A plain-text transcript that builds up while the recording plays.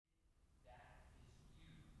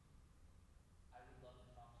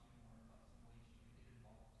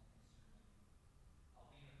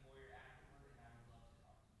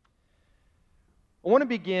want to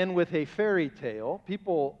begin with a fairy tale.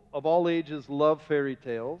 People of all ages love fairy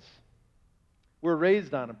tales. We're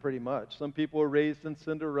raised on them pretty much. Some people are raised in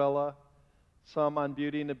Cinderella, some on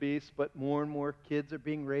Beauty and the Beast, but more and more kids are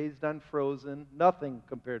being raised on Frozen. Nothing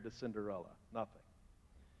compared to Cinderella. Nothing.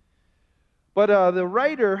 But the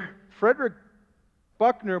writer, Frederick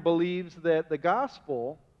Buechner, believes that the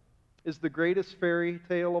gospel is the greatest fairy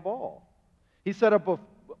tale of all. He set up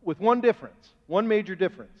with one difference, one major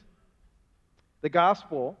difference. The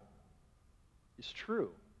gospel is true.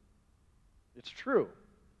 It's true.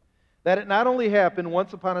 That it not only happened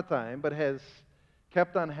once upon a time, but has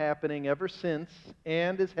kept on happening ever since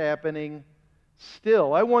and is happening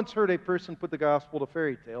still. I once heard a person put the gospel to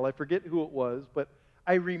fairy tale. I forget who it was, but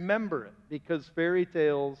I remember it because fairy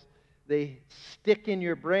tales, they stick in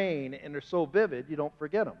your brain and they're so vivid you don't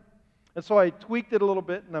forget them. And so I tweaked it a little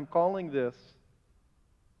bit, and I'm calling this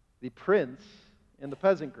The Prince and the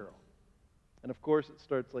Peasant Girl. And of course it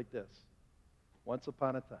starts like this. Once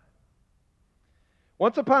upon a time.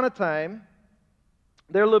 Once upon a time,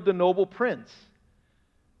 there lived a noble prince.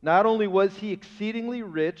 Not only was he exceedingly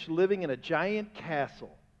rich, living in a giant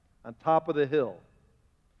castle on top of the hill.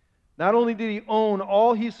 Not only did he own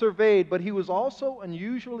all he surveyed, but he was also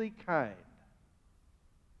unusually kind.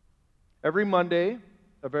 Every Monday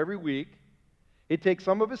of every week, he'd take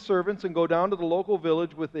some of his servants and go down to the local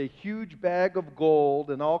village with a huge bag of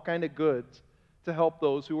gold and all kind of goods to help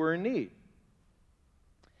those who were in need.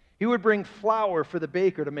 He would bring flour for the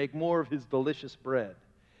baker to make more of his delicious bread.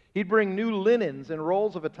 He'd bring new linens and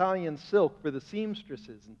rolls of Italian silk for the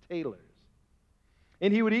seamstresses and tailors.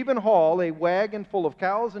 And he would even haul a wagon full of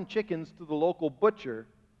cows and chickens to the local butcher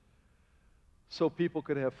so people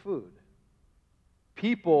could have food.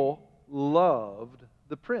 People loved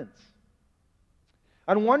the prince.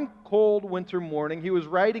 On one cold winter morning, he was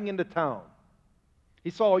riding into town. He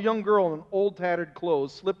saw a young girl in old tattered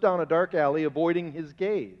clothes slip down a dark alley, avoiding his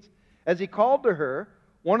gaze. As he called to her,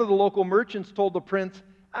 one of the local merchants told the prince,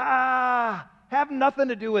 have nothing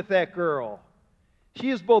to do with that girl. She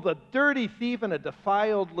is both a dirty thief and a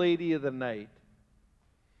defiled lady of the night.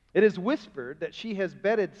 It is whispered that she has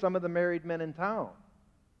bedded some of the married men in town.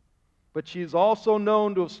 But she is also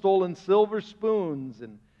known to have stolen silver spoons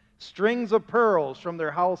and strings of pearls from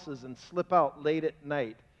their houses and slip out late at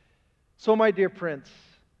night. So, my dear prince,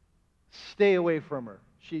 stay away from her.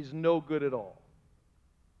 She's no good at all.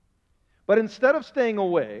 But instead of staying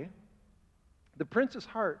away, the prince's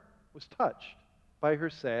heart was touched by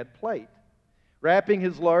her sad plight. Wrapping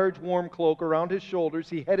his large, warm cloak around his shoulders,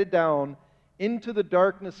 he headed down into the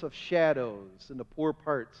darkness of shadows in the poor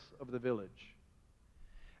parts of the village.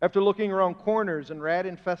 After looking around corners and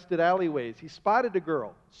rat-infested alleyways, he spotted a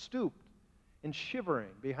girl, stooped and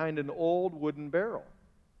shivering behind an old wooden barrel.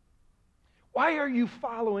 "Why are you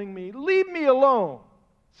following me? Leave me alone,"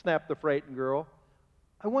 snapped the frightened girl.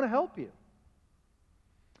 "I want to help you."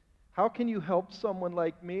 "How can you help someone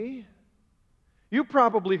like me? You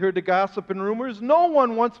probably heard the gossip and rumors. No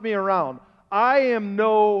one wants me around. I am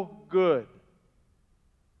no good."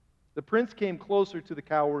 The prince came closer to the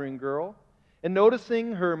cowering girl, and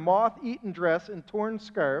noticing her moth-eaten dress and torn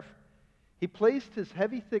scarf, he placed his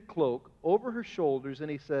heavy, thick cloak over her shoulders,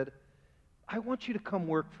 and he said, "I want you to come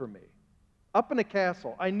work for me. Up in a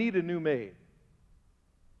castle, I need a new maid."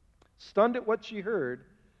 Stunned at what she heard,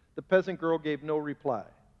 the peasant girl gave no reply.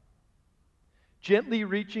 Gently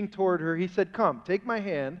reaching toward her, he said, "Come, take my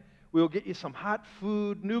hand. We will get you some hot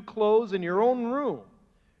food, new clothes, in your own room.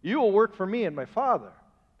 You will work for me and my father,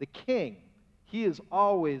 the king. He is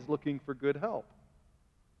always looking for good help."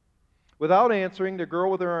 Without answering, the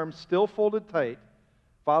girl with her arms still folded tight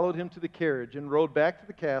followed him to the carriage and rode back to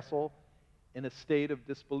the castle in a state of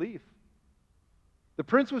disbelief. The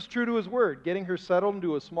prince was true to his word, getting her settled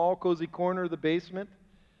into a small, cozy corner of the basement.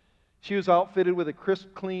 She was outfitted with a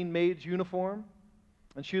crisp, clean maid's uniform,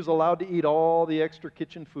 and she was allowed to eat all the extra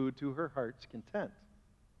kitchen food to her heart's content.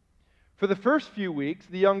 For the first few weeks,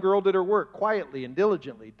 the young girl did her work quietly and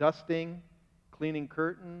diligently, dusting, cleaning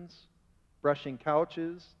curtains, brushing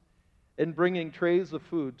couches, and bringing trays of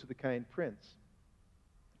food to the kind prince.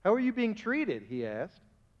 "How are you being treated?" he asked.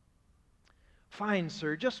 "Fine,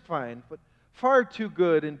 sir, just fine, but far too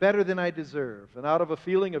good and better than I deserve." And out of a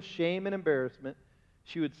feeling of shame and embarrassment,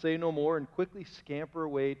 she would say no more and quickly scamper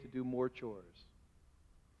away to do more chores.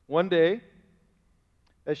 One day,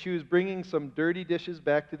 as she was bringing some dirty dishes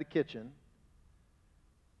back to the kitchen,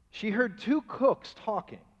 she heard two cooks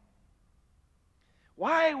talking.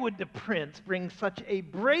 "Why would the prince bring such a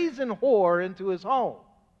brazen whore into his home?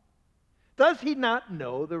 Does he not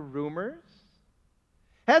know the rumors?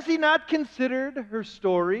 Has he not considered her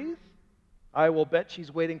stories? I will bet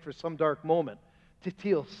she's waiting for some dark moment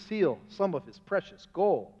to steal some of his precious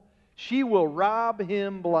gold. She will rob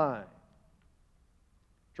him blind.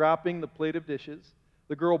 Dropping the plate of dishes,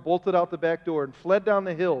 the girl bolted out the back door and fled down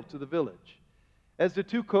the hill to the village. As the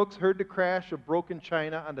two cooks heard the crash of broken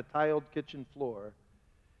china on the tiled kitchen floor,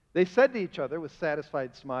 they said to each other with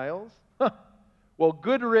satisfied smiles, well,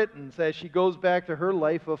 good riddance as she goes back to her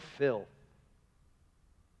life of filth.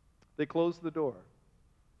 They closed the door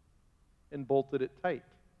and bolted it tight.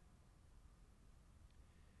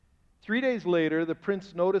 3 days later, the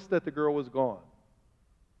prince noticed that the girl was gone.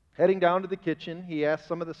 Heading down to the kitchen, he asked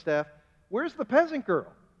some of the staff, "Where's the peasant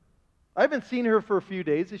girl? I haven't seen her for a few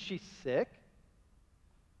days. Is she sick?"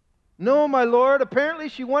 "No, my lord. Apparently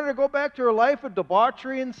she wanted to go back to her life of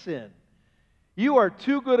debauchery and sin. You are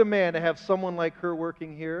too good a man to have someone like her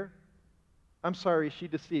working here. I'm sorry she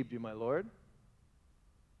deceived you, my lord."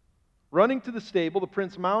 Running to the stable, the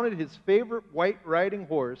prince mounted his favorite white riding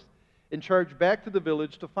horse and charged back to the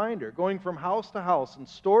village to find her. Going from house to house and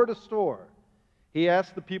store to store, he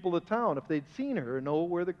asked the people of the town if they'd seen her and know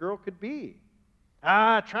where the girl could be.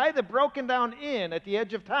 "Try the broken-down inn at the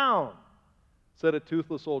edge of town," said a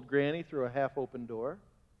toothless old granny through a half-open door.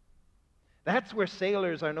 "That's where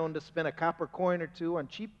sailors are known to spend a copper coin or two on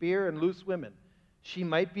cheap beer and loose women. She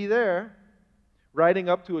might be there." Riding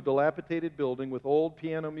up to a dilapidated building with old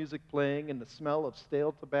piano music playing and the smell of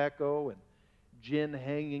stale tobacco and gin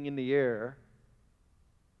hanging in the air,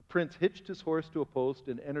 the prince hitched his horse to a post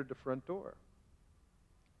and entered the front door.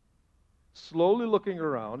 Slowly looking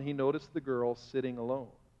around, he noticed the girl sitting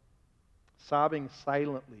alone, sobbing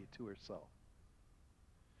silently to herself.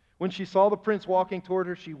 When she saw the prince walking toward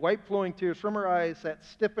her, she wiped flowing tears from her eyes, sat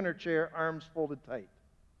stiff in her chair, arms folded tight.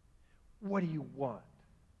 "What do you want?"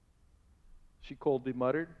 she coldly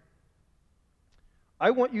muttered.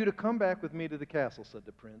 "I want you to come back with me to the castle," said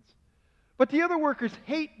the prince. "But the other workers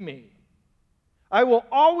hate me. I will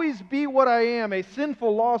always be what I am, a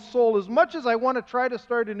sinful, lost soul. As much as I want to try to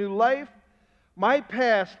start a new life, my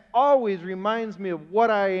past always reminds me of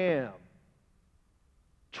what I am.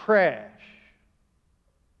 Trash."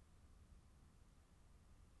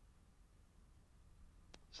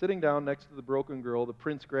 Sitting down next to the broken girl, the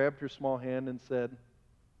prince grabbed her small hand and said,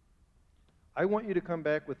 "I want you to come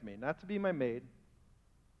back with me, not to be my maid,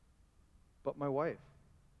 but my wife.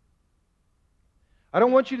 I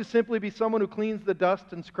don't want you to simply be someone who cleans the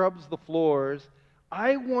dust and scrubs the floors.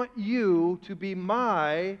 I want you to be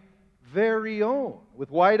my very own." With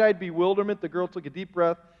wide-eyed bewilderment, the girl took a deep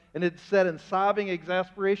breath and had said in sobbing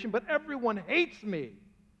exasperation, "But everyone hates me.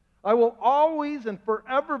 I will always and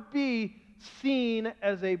forever be seen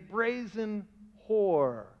as a brazen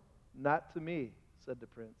whore." "Not to me," said the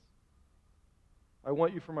prince. "I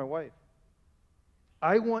want you for my wife.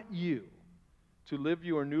 I want you to live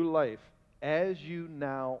your new life as you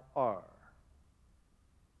now are,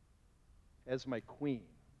 as my queen."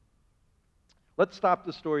 Let's stop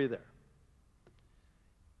the story there.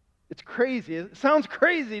 It's crazy. It sounds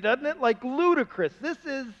crazy, doesn't it? Like ludicrous. This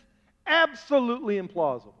is absolutely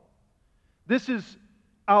implausible. This is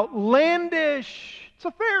outlandish. It's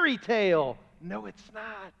a fairy tale. No, it's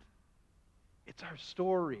not. It's our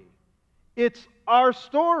story. It's our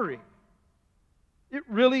story. It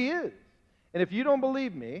really is. And if you don't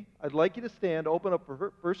believe me, I'd like you to stand, open up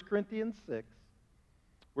for 1 Corinthians 6.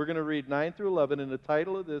 We're going to read 9 through 11, and the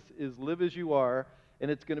title of this is Live As You Are, and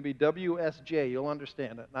it's going to be WSJ. You'll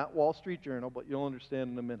understand it. Not Wall Street Journal, but you'll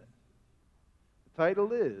understand in a minute. The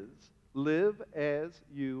title is Live As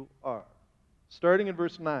You Are. Starting in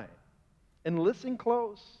verse 9. And listen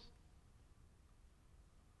close.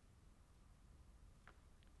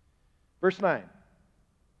 Verse 9.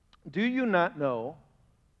 Do you not know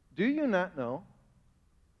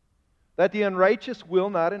that the unrighteous will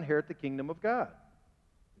not inherit the kingdom of God?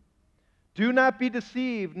 Do not be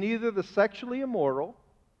deceived, neither the sexually immoral,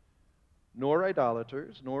 nor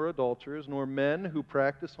idolaters, nor adulterers, nor men who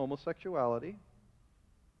practice homosexuality,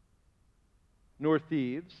 nor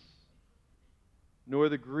thieves, nor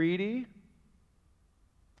the greedy,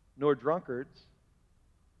 nor drunkards,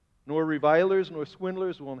 nor revilers, nor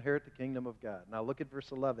swindlers will inherit the kingdom of God. Now look at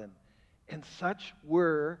verse 11. And such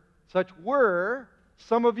were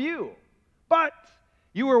some of you. But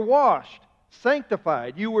you were washed,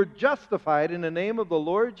 sanctified, you were justified in the name of the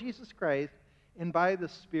Lord Jesus Christ and by the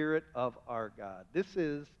Spirit of our God. This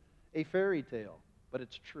is a fairy tale, but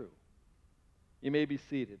it's true. You may be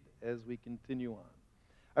seated as we continue on.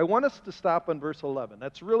 I want us to stop on verse 11.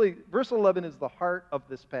 Verse 11 is the heart of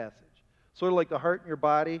this passage. Sort of like the heart in your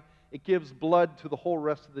body, it gives blood to the whole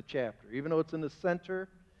rest of the chapter. Even though it's in the center,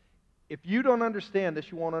 if you don't understand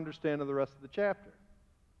this, you won't understand the rest of the chapter.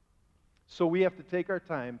 So we have to take our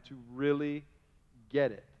time to really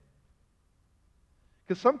get it.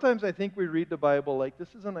 Because sometimes I think we read the Bible like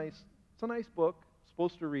it's a nice book,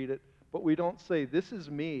 supposed to read it, but we don't say, this is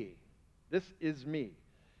me. This is me.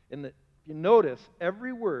 And if you notice,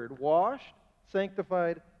 every word, washed,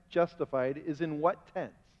 sanctified, justified, is in what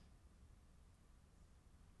tense?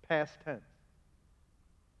 Past tense.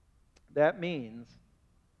 That means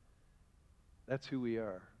that's who we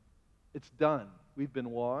are. It's done. We've been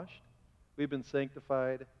washed. We've been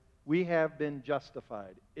sanctified. We have been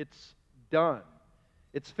justified. It's done.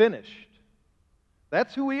 It's finished.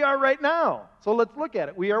 That's who we are right now. So let's look at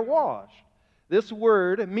it. We are washed. This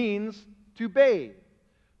word means to bathe,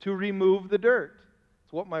 to remove the dirt.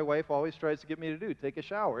 It's what my wife always tries to get me to do, take a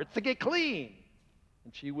shower. It's to get clean.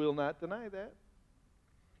 And she will not deny that.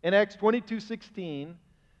 In Acts 22:16,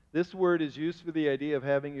 this word is used for the idea of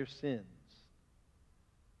having your sins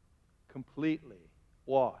completely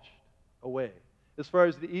washed away, as far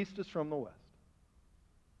as the east is from the west.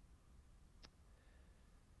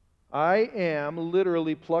 I am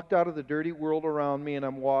literally plucked out of the dirty world around me and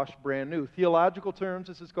I'm washed brand new. Theological terms,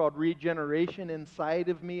 this is called regeneration. Inside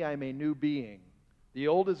of me, I'm a new being. The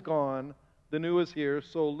old is gone, the new is here.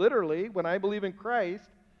 So literally, when I believe in Christ,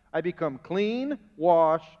 I become clean,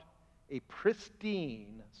 washed, a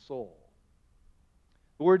pristine soul.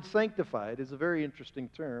 The word sanctified is a very interesting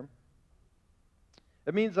term.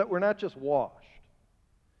 It means that we're not just washed,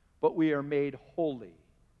 but we are made holy.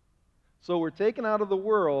 So we're taken out of the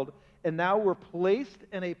world, and now we're placed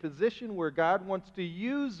in a position where God wants to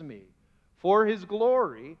use me for His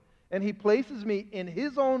glory, and He places me in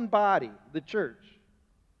His own body, the church.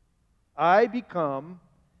 I become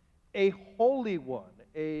a holy one,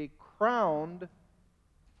 a crowned,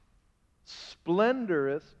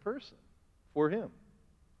 splendorous person for Him.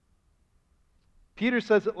 Peter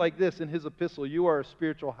says it like this in his epistle, you are a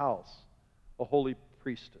spiritual house, a holy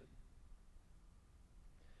priesthood.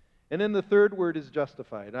 And then the third word is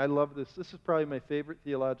justified. I love this. This is probably my favorite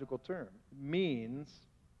theological term. It means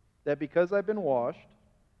that because I've been washed,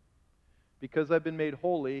 because I've been made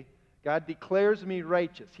holy, God declares me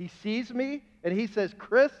righteous. He sees me and He says,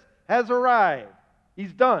 Chris has arrived.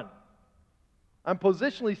 He's done. I'm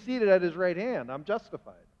positionally seated at His right hand. I'm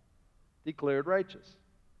justified, declared righteous.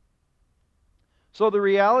 So the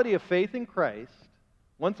reality of faith in Christ,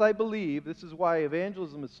 once I believe, this is why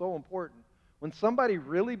evangelism is so important. When somebody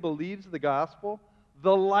really believes the gospel,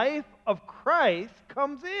 the life of Christ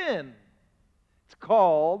comes in. It's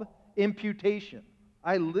called imputation.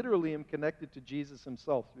 I literally am connected to Jesus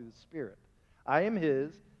Himself through the Spirit. I am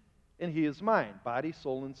His, and He is mine, body,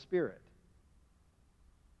 soul, and spirit.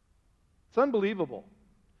 It's unbelievable.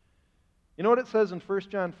 You know what it says in 1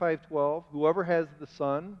 John 5:12? Whoever has the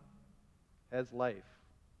Son has life.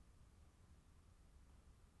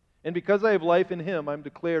 And because I have life in Him, I'm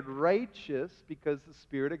declared righteous because the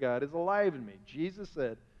Spirit of God is alive in me. Jesus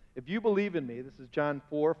said, if you believe in me, this is John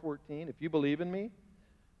 4:14, if you believe in me,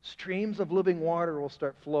 streams of living water will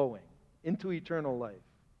start flowing into eternal life.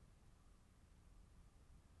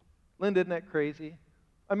 Linda, isn't that crazy?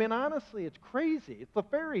 I mean, honestly, it's crazy. It's a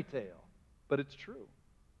fairy tale, but it's true.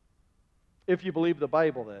 If you believe the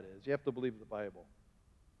Bible, that is. You have to believe the Bible.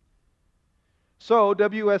 So,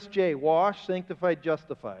 WSJ, washed, sanctified,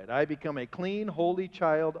 justified. I become a clean, holy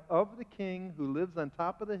child of the King who lives on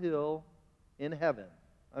top of the hill in heaven.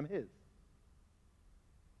 I'm His.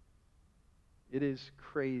 It is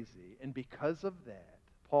crazy. And because of that,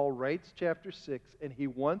 Paul writes chapter 6, and he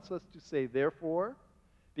wants us to say, therefore,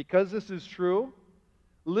 because this is true,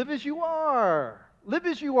 live as you are. Live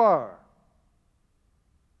as you are.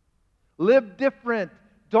 Live different.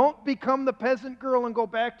 Don't become the peasant girl and go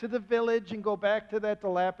back to the village and go back to that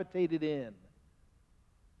dilapidated inn.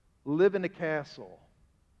 Live in a castle.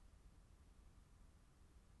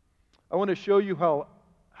 I want to show you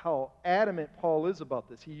how adamant Paul is about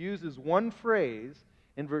this. He uses one phrase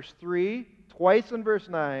in verse 3, twice in verse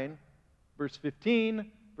 9, verse 15,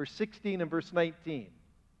 verse 16, and verse 19.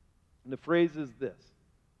 And the phrase is this.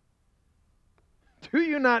 Do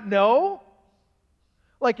you not know?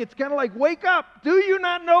 Like, it's kind of like, wake up. Do you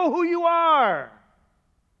not know who you are?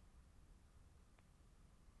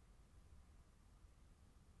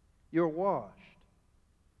 You're washed.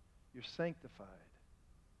 You're sanctified.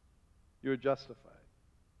 You're justified.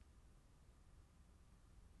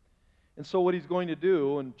 And so what he's going to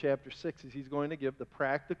do in chapter 6 is he's going to give the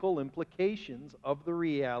practical implications of the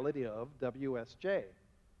reality of WSJ.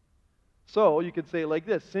 So you could say it like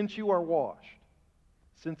this. Since you are washed,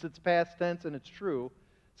 since it's past tense and it's true,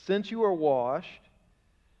 since you are washed,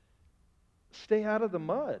 stay out of the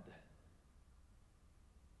mud.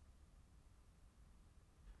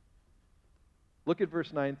 Look at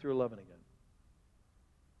verse 9 through 11 again.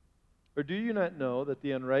 Or do you not know that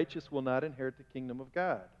the unrighteous will not inherit the kingdom of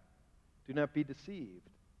God? Do not be deceived.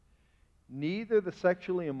 Neither the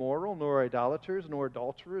sexually immoral, nor idolaters, nor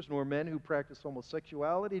adulterers, nor men who practice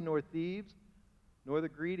homosexuality, nor thieves, nor the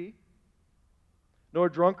greedy, nor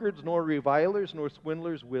drunkards, nor revilers, nor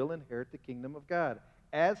swindlers will inherit the kingdom of God.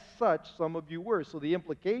 As such, some of you were. So the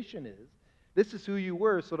implication is, this is who you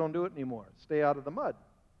were, so don't do it anymore. Stay out of the mud.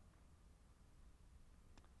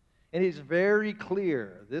 And he's very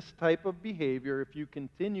clear. This type of behavior, if you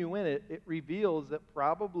continue in it, it reveals that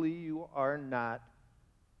probably you are not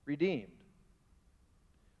redeemed.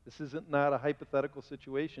 This isn't not a hypothetical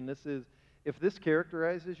situation. This is, if this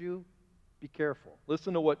characterizes you, be careful.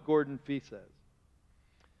 Listen to what Gordon Fee says.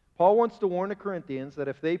 Paul wants to warn the Corinthians that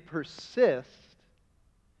if they persist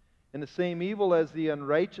in the same evil as the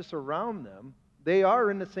unrighteous around them, they are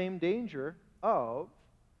in the same danger of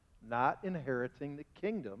not inheriting the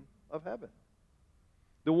kingdom of heaven.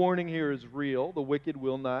 The warning here is real. The wicked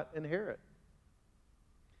will not inherit.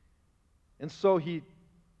 And so he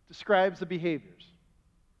describes the behaviors.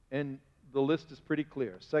 And the list is pretty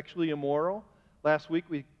clear. Sexually immoral. Last week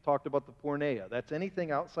we talked about the porneia. That's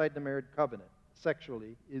anything outside the marriage covenant.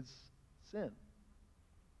 Sexually is sin.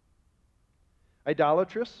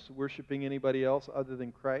 Idolatrous, worshiping anybody else other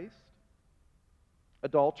than Christ.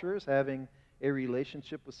 Adulterers, having a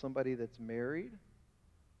relationship with somebody that's married.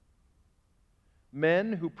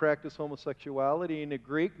 Men who practice homosexuality. In the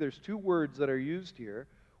Greek, there's two words that are used here.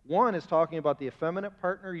 One is talking about the effeminate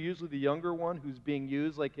partner, usually the younger one, who's being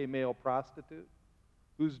used like a male prostitute,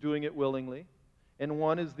 who's doing it willingly. And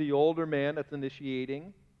one is the older man that's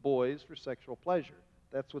initiating boys for sexual pleasure.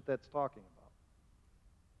 That's what that's talking about.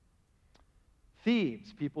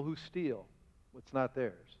 Thieves, people who steal what's not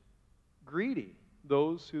theirs. Greedy,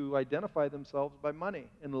 those who identify themselves by money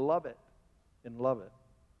and love it.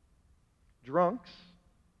 Drunks,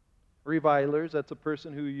 revilers, that's a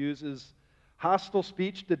person who uses hostile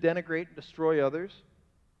speech to denigrate and destroy others.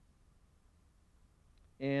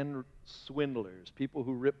 And swindlers, people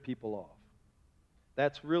who rip people off.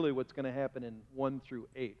 That's really what's going to happen in 1 through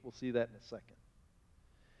 8. We'll see that in a second.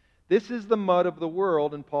 This is the mud of the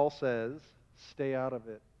world, and Paul says, stay out of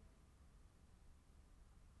it.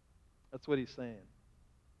 That's what he's saying.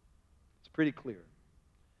 It's pretty clear.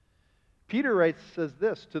 Peter says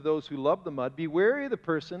this to those who love the mud, be wary of the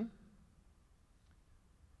person,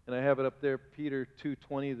 and I have it up there, Peter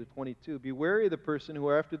 2:20-22, be wary of the person who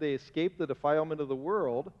after they escape the defilement of the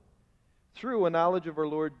world, through a knowledge of our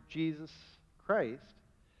Lord Jesus Christ,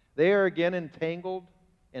 they are again entangled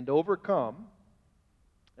and overcome,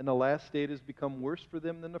 and the last state has become worse for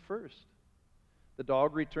them than the first. The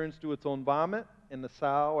dog returns to its own vomit, and the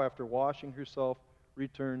sow, after washing herself,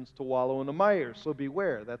 returns to wallow in the mire. So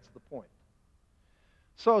beware, that's the point.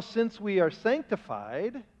 So since we are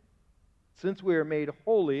sanctified, since we are made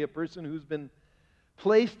holy, a person who's been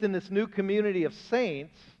placed in this new community of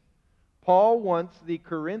saints, Paul wants the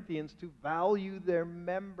Corinthians to value their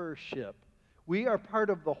membership. We are part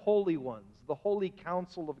of the holy ones, the holy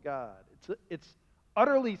council of God. It's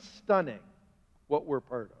utterly stunning what we're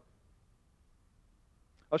part of.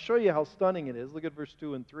 I'll show you how stunning it is. Look at verse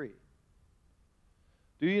 2 and 3.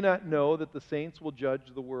 Do you not know that the saints will judge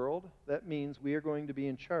the world? That means we are going to be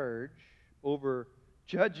in charge over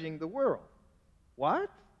judging the world.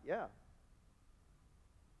 What? Yeah.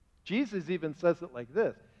 Jesus even says it like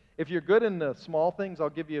this. If you're good in the small things,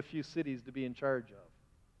 I'll give you a few cities to be in charge of.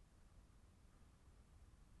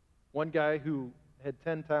 One guy who had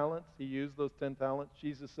 10 talents, he used those 10 talents.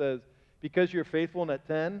 Jesus says, because you're faithful in that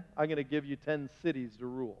 10, I'm going to give you 10 cities to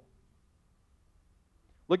rule.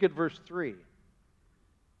 Look at verse 3.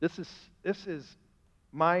 This is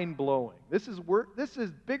mind-blowing. This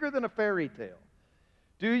is bigger than a fairy tale.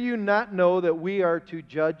 Do you not know that we are to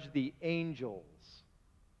judge the angels?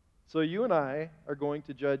 So you and I are going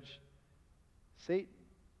to judge Satan,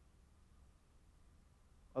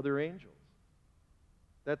 other angels.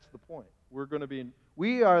 That's the point.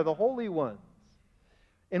 We are the holy ones.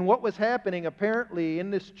 And what was happening apparently in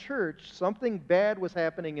this church, something bad was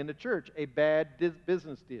happening in the church, a bad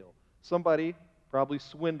business deal. Somebody probably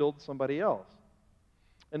swindled somebody else.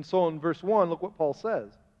 And so in verse 1, look what Paul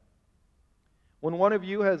says. When one of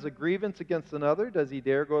you has a grievance against another, does he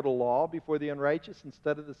dare go to law before the unrighteous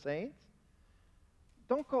instead of the saints?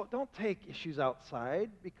 Don't take issues outside,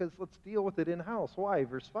 because let's deal with it in-house. Why?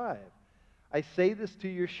 Verse 5. I say this to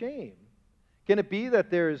your shame. Can it be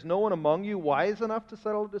that there is no one among you wise enough to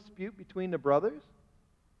settle a dispute between the brothers?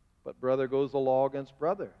 But brother goes to law against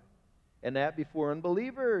brother, and that before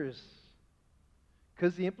unbelievers.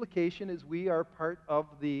 Because the implication is we are part of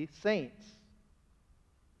the saints.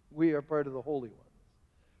 We are part of the holy ones.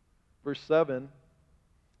 Verse 7,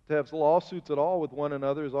 to have lawsuits at all with one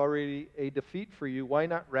another is already a defeat for you. Why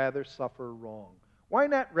not rather suffer wrong? Why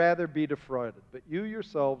not rather be defrauded? But you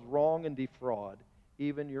yourselves wrong and defraud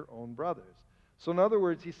even your own brothers. So in other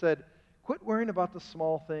words, he said, quit worrying about the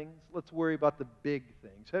small things. Let's worry about the big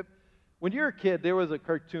things. When you're a kid, there was a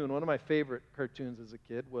cartoon. One of my favorite cartoons as a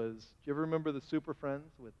kid was, do you ever remember the Super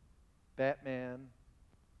Friends with Batman,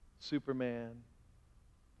 Superman,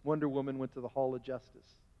 Wonder Woman went to the Hall of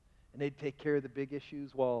Justice, and they'd take care of the big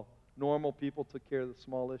issues while normal people took care of the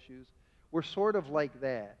small issues? We're sort of like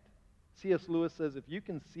that. C.S. Lewis says if you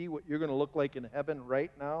can see what you're going to look like in heaven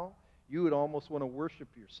right now, you would almost want to worship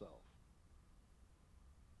yourself.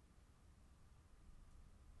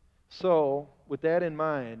 So, with that in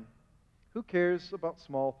mind, who cares about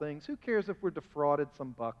small things? Who cares if we're defrauded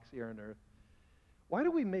some bucks here on earth? Why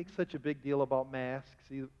do we make such a big deal about masks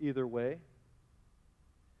either way?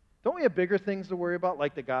 Don't we have bigger things to worry about,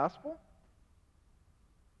 like the gospel?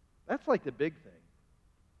 That's like the big thing.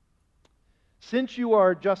 Since you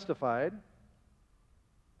are justified,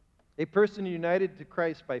 a person united to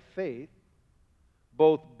Christ by faith,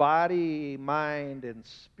 both body, mind, and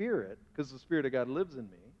spirit, because the Spirit of God lives in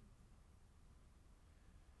me,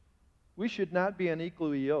 we should not be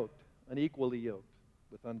unequally yoked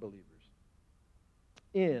with unbelievers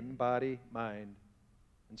in body, mind,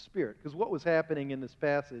 and spirit. Because what was happening in this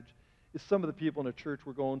passage is some of the people in the church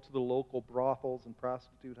were going to the local brothels and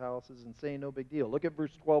prostitute houses and saying no big deal. Look at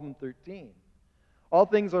verse 12 and 13. All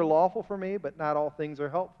things are lawful for me, but not all things are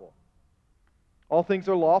helpful. All things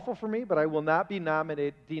are lawful for me, but I will not be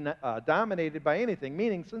dominated by anything.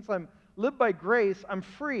 Meaning, since I'm live by grace, I'm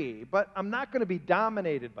free, but I'm not going to be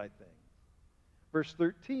dominated by things. Verse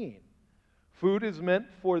 13. Food is meant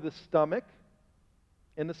for the stomach,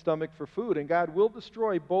 and the stomach for food, and God will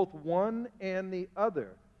destroy both one and the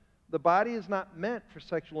other. The body is not meant for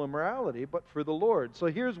sexual immorality, but for the Lord. So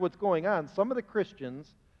here's what's going on. Some of the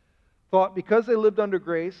Christians thought because they lived under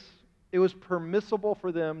grace, it was permissible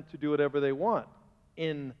for them to do whatever they want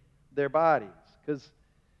in their bodies. Because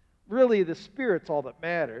really the Spirit's all that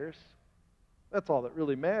matters. That's all that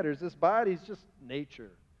really matters. This body's just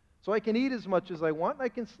nature. So I can eat as much as I want, and I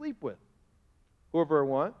can sleep with whoever I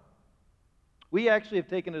want. We actually have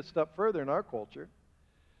taken it a step further in our culture.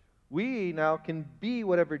 We now can be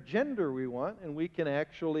whatever gender we want, and we can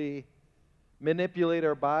actually manipulate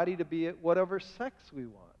our body to be at whatever sex we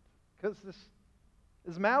want. Because this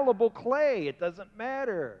is malleable clay. It doesn't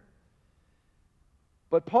matter.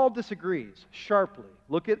 But Paul disagrees sharply.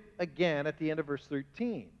 Look again at the end of verse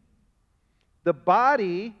 13. The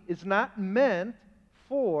body is not meant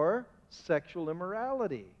for sexual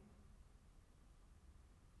immorality.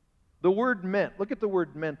 The word meant, look at the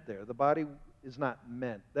word meant there. The body is not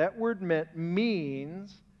meant. That word meant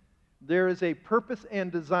means there is a purpose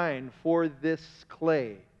and design for this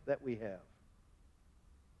clay that we have.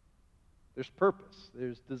 There's purpose.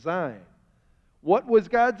 There's design. What was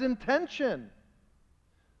God's intention?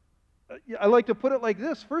 I like to put it like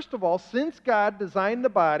this. First of all, since God designed the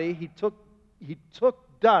body, He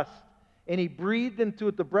took dust and He breathed into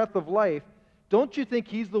it the breath of life. Don't you think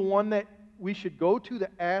He's the one that we should go to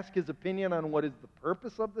ask His opinion on what is the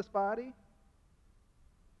purpose of this body?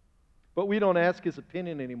 But we don't ask His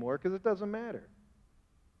opinion anymore because it doesn't matter.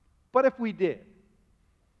 But if we did,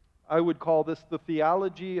 I would call this the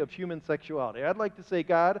theology of human sexuality. I'd like to say,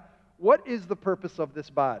 God, what is the purpose of this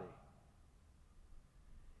body?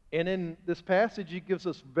 And in this passage, He gives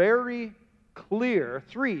us three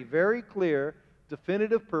very clear,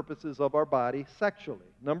 definitive purposes of our body sexually.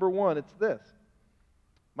 Number one, it's this.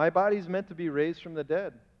 My body's meant to be raised from the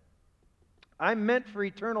dead. I'm meant for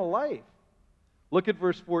eternal life. Look at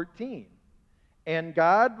verse 14. And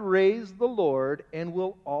God raised the Lord and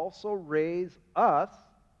will also raise us,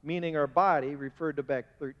 meaning our body, referred to back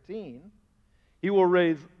 13. He will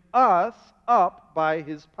raise us up by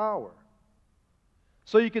His power.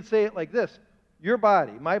 So you could say it like this. Your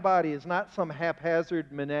body, my body, is not some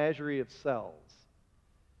haphazard menagerie of cells.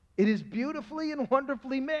 It is beautifully and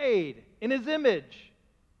wonderfully made in His image.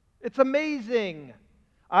 It's amazing.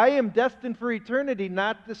 I am destined for eternity,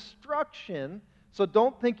 not destruction. So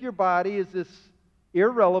don't think your body is this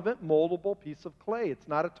irrelevant, moldable piece of clay. It's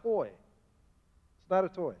not a toy. It's not a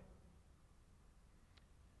toy.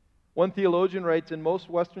 One theologian writes, in most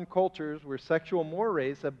Western cultures where sexual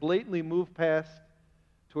mores have blatantly moved past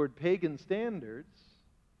toward pagan standards,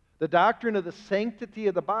 the doctrine of the sanctity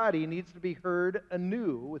of the body needs to be heard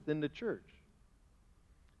anew within the church.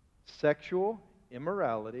 Sexual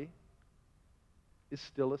immorality is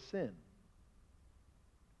still a sin,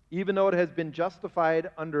 even though it has been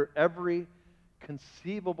justified under every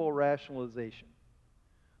conceivable rationalization.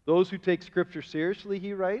 Those who take Scripture seriously,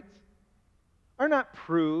 he writes, are not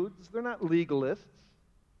prudes, they're not legalists.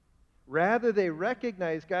 Rather, they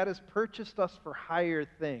recognize God has purchased us for higher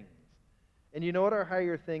things. And you know what our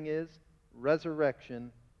higher thing is?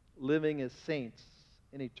 Resurrection, living as saints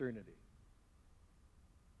in eternity.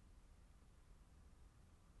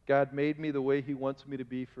 God made me the way he wants me to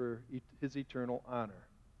be for his eternal honor.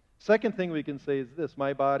 Second thing we can say is this: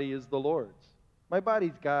 my body is the Lord's. My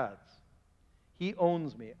body's God's. He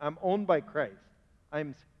owns me. I'm owned by Christ.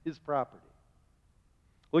 I'm his property.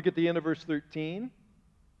 Look at the end of verse 13.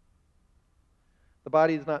 The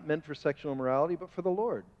body is not meant for sexual immorality, but for the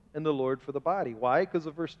Lord, and the Lord for the body. Why? Because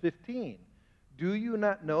of verse 15. Do you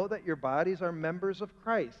not know that your bodies are members of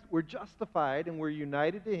Christ? We're justified and we're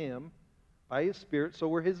united to him by his Spirit, so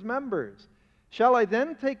we're his members. Shall I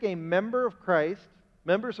then take a members of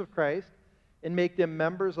Christ, and make them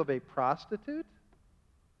members of a prostitute?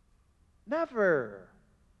 Never.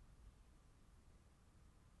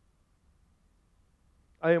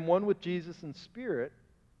 I am one with Jesus in spirit.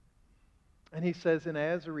 And he says, and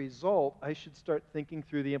as a result, I should start thinking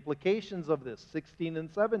through the implications of this, 16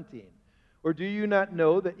 and 17. Or do you not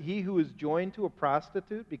know that he who is joined to a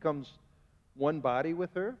prostitute becomes one body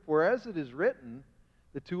with her? For as it is written,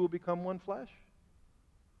 the two will become one flesh.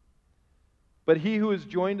 But he who is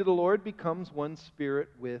joined to the Lord becomes one spirit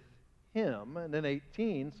with him. And then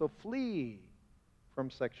 18, so flee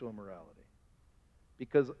from sexual immorality.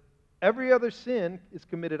 Because every other sin is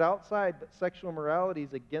committed outside, but sexual immorality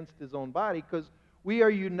is against his own body. Because we are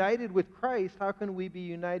united with Christ, how can we be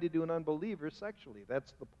united to an unbeliever sexually?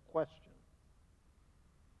 That's the question.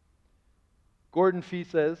 Gordon Fee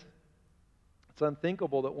says, it's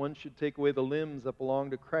unthinkable that one should take away the limbs that belong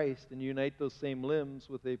to Christ and unite those same limbs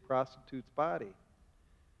with a prostitute's body.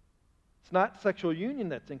 It's not sexual union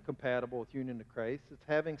that's incompatible with union to Christ. It's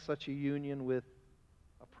having such a union with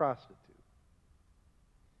a prostitute.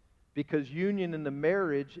 Because union in the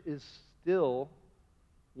marriage is still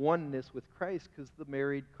oneness with Christ, because the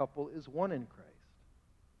married couple is one in Christ.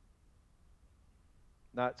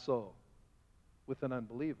 Not so with an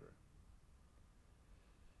unbeliever.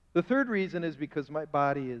 The third reason is because my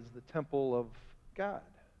body is the temple of God.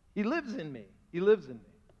 He lives in me. He lives in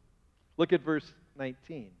me. Look at verse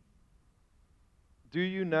 19. Do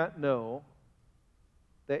you not know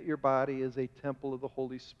that your body is a temple of the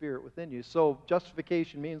Holy Spirit within you? So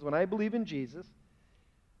justification means when I believe in Jesus,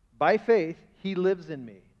 by faith, he lives in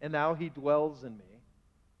me. And now he dwells in me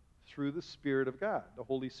through the Spirit of God, the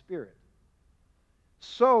Holy Spirit.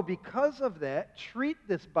 So because of that, treat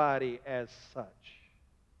this body as such.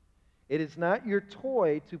 It is not your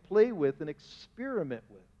toy to play with and experiment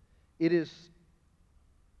with. It is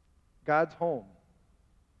God's home.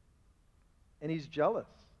 And he's jealous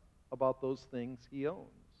about those things he owns.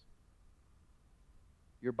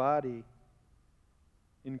 Your body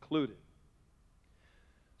included.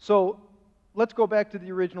 So let's go back to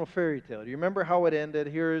the original fairy tale. Do you remember how it ended?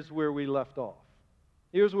 Here's where we left off.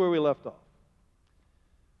 Here's where we left off.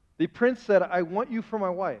 The prince said, I want you for my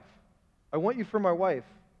wife. I want you for my wife.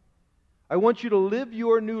 I want you to live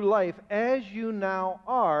your new life as you now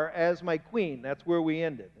are as my queen. That's where we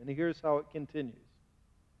ended. And here's how it continues.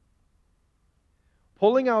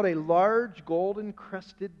 Pulling out a large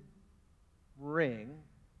gold-encrusted ring,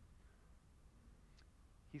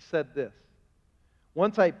 he said this: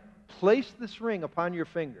 once I place this ring upon your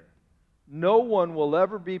finger, no one will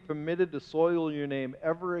ever be permitted to soil your name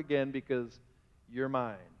ever again because you're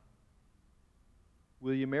mine.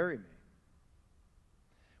 Will you marry me?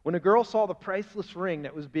 When a girl saw the priceless ring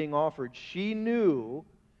that was being offered, she knew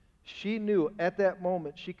at that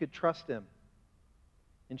moment she could trust him.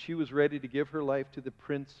 And she was ready to give her life to the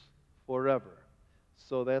prince forever.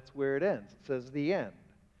 So that's where it ends. It says the end.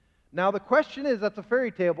 Now the question is, that's a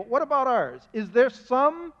fairy tale, but what about ours? Is there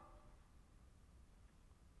some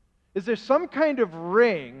kind of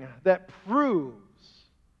ring that proves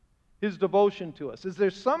his devotion to us? Is there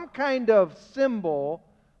some kind of symbol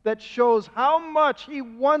that shows how much he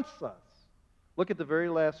wants us? Look at the very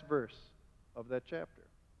last verse of that chapter.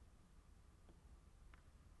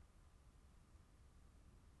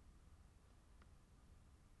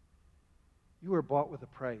 You are bought with a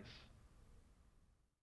price.